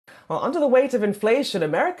Well, under the weight of inflation,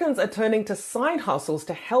 Americans are turning to side hustles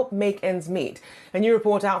to help make ends meet. A new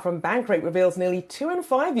report out from Bankrate reveals nearly 2 in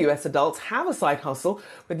 5 US adults have a side hustle,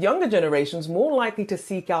 with younger generations more likely to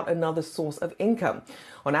seek out another source of income.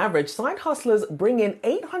 On average, side hustlers bring in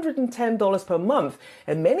 $810 per month,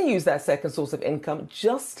 and many use that second source of income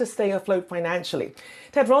just to stay afloat financially.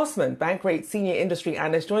 Ted Rossman, Bankrate Senior Industry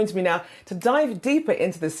Analyst, joins me now to dive deeper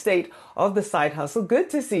into the state of the side hustle. Good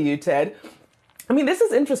to see you, Ted. I mean, this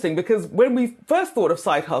is interesting because when we first thought of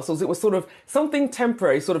side hustles, it was sort of something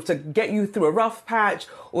temporary, sort of to get you through a rough patch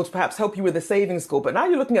or to perhaps help you with a savings goal. But now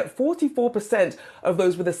you're looking at 44% of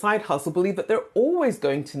those with a side hustle believe that they're always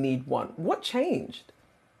going to need one. What changed?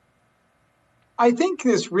 I think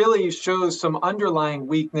this really shows some underlying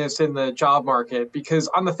weakness in the job market because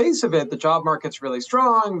on the face of it, the job market's really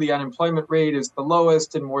strong. The unemployment rate is the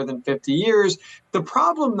lowest in more than 50 years. The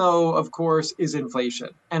problem, though, of course, is inflation.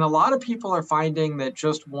 And a lot of people are finding that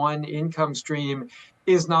just one income stream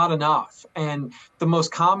is not enough. And the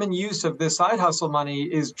most common use of this side hustle money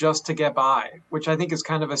is just to get by, which I think is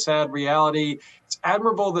kind of a sad reality. It's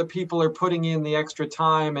admirable that people are putting in the extra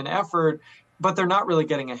time and effort, but they're not really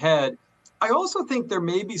getting ahead. I also think there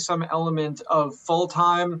may be some element of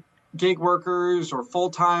full-time gig workers or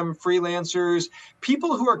full-time freelancers,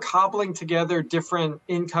 people who are cobbling together different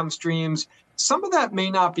income streams. Some of that may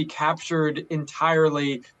not be captured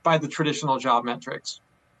entirely by the traditional job metrics.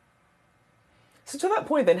 So to that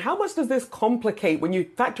point then, how much does this complicate when you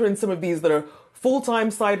factor in some of these that are full-time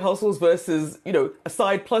side hustles versus, a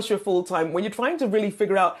side plus your full-time, when you're trying to really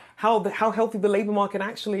figure out how healthy the labor market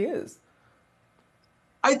actually is?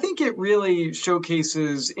 I think it really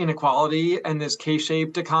showcases inequality and this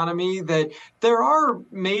K-shaped economy, that there are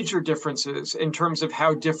major differences in terms of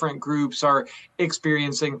how different groups are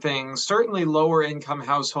experiencing things. Certainly lower income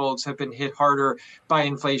households have been hit harder by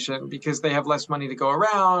inflation because they have less money to go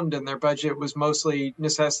around and their budget was mostly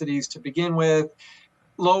necessities to begin with.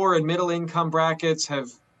 Lower and middle income brackets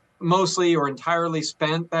have mostly or entirely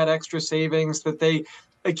spent that extra savings that they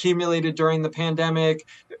accumulated during the pandemic.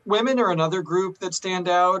 Women are another group that stand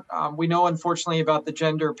out. We know, unfortunately, about the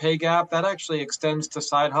gender pay gap. That actually extends to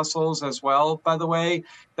side hustles as well, by the way.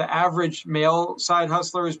 The average male side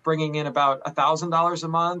hustler is bringing in about $1,000 a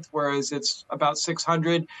month, whereas it's about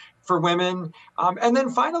 $600 for women. And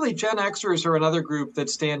then finally, Gen Xers are another group that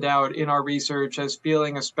stand out in our research as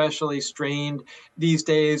feeling especially strained these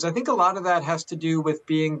days. I think a lot of that has to do with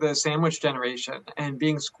being the sandwich generation and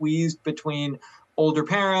being squeezed between older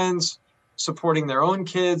parents, supporting their own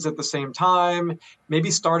kids at the same time,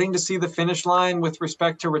 maybe starting to see the finish line with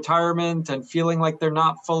respect to retirement and feeling like they're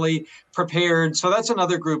not fully prepared. So that's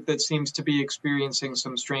another group that seems to be experiencing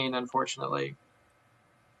some strain, unfortunately.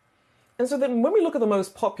 And so then when we look at the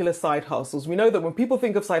most popular side hustles, we know that when people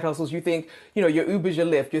think of side hustles, you think, your Ubers, your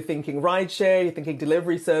Lyft, you're thinking rideshare, you're thinking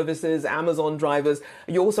delivery services, Amazon drivers.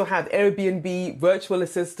 You also have Airbnb, virtual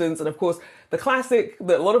assistants, and of course, the classic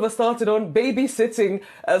that a lot of us started on, babysitting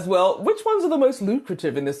as well. Which ones are the most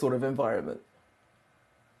lucrative in this sort of environment?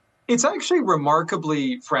 It's actually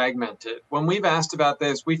remarkably fragmented. When we've asked about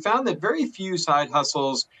this, we found that very few side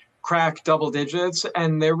hustles crack double digits,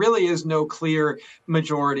 and there really is no clear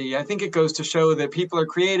majority. I think it goes to show that people are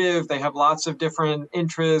creative. They have lots of different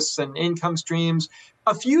interests and income streams.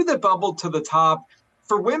 A few that bubbled to the top.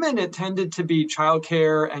 For women, it tended to be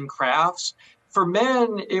childcare and crafts. For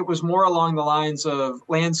men, it was more along the lines of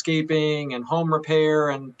landscaping and home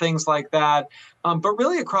repair and things like that. But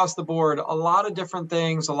really across the board, a lot of different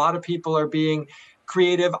things. A lot of people are being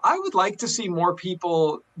creative. I would like to see more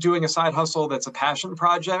people doing a side hustle that's a passion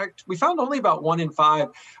project. We found only about 1 in 5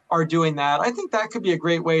 are doing that. I think that could be a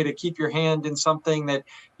great way to keep your hand in something that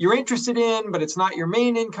you're interested in, but it's not your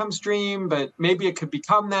main income stream, but maybe it could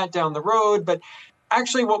become that down the road. But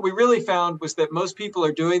actually, what we really found was that most people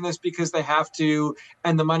are doing this because they have to,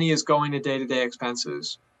 and the money is going to day-to-day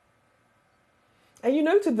expenses. And you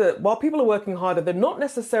noted that while people are working harder, they're not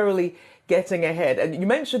necessarily getting ahead. And you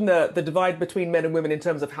mentioned the divide between men and women in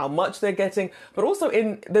terms of how much they're getting, but also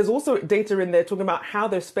there's also data in there talking about how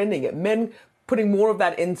they're spending it. Men putting more of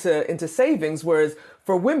that into savings, whereas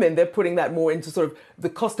for women, they're putting that more into sort of the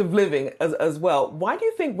cost of living as well. Why do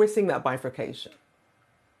you think we're seeing that bifurcation?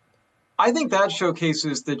 I think that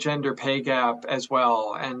showcases the gender pay gap as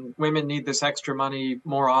well. And women need this extra money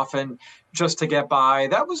more often just to get by.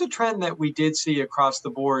 That was a trend that we did see across the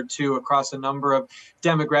board, too, across a number of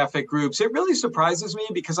demographic groups. It really surprises me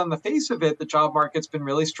because on the face of it, the job market's been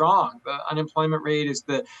really strong. The unemployment rate is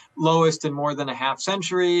the lowest in more than a half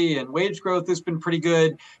century, and wage growth has been pretty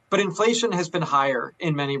good. But inflation has been higher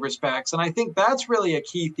in many respects. And I think that's really a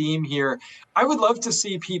key theme here. I would love to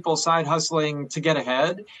see people side hustling to get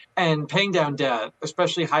ahead and paying down debt,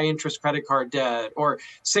 especially high interest credit card debt, or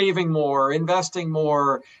saving more, investing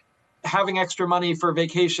more, having extra money for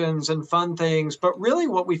vacations and fun things. But really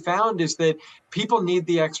what we found is that people need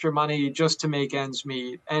the extra money just to make ends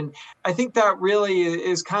meet. And I think that really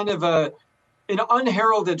is kind of an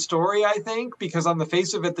unheralded story, I think, because on the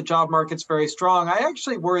face of it, the job market's very strong. I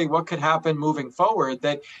actually worry what could happen moving forward,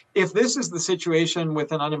 that if this is the situation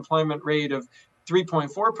with an unemployment rate of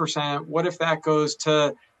 3.4%, what if that goes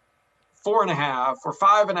to 4.5 or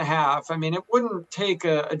 5.5? I mean, it wouldn't take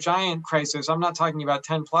a giant crisis. I'm not talking about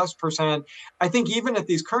 10+%. I think even at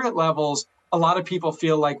these current levels, a lot of people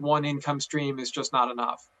feel like one income stream is just not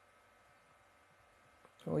enough.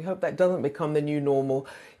 Well, we hope that doesn't become the new normal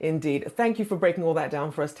indeed. Thank you for breaking all that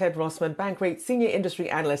down for us, Ted Rossman, Bankrate Senior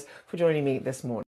Industry Analyst, for joining me this morning.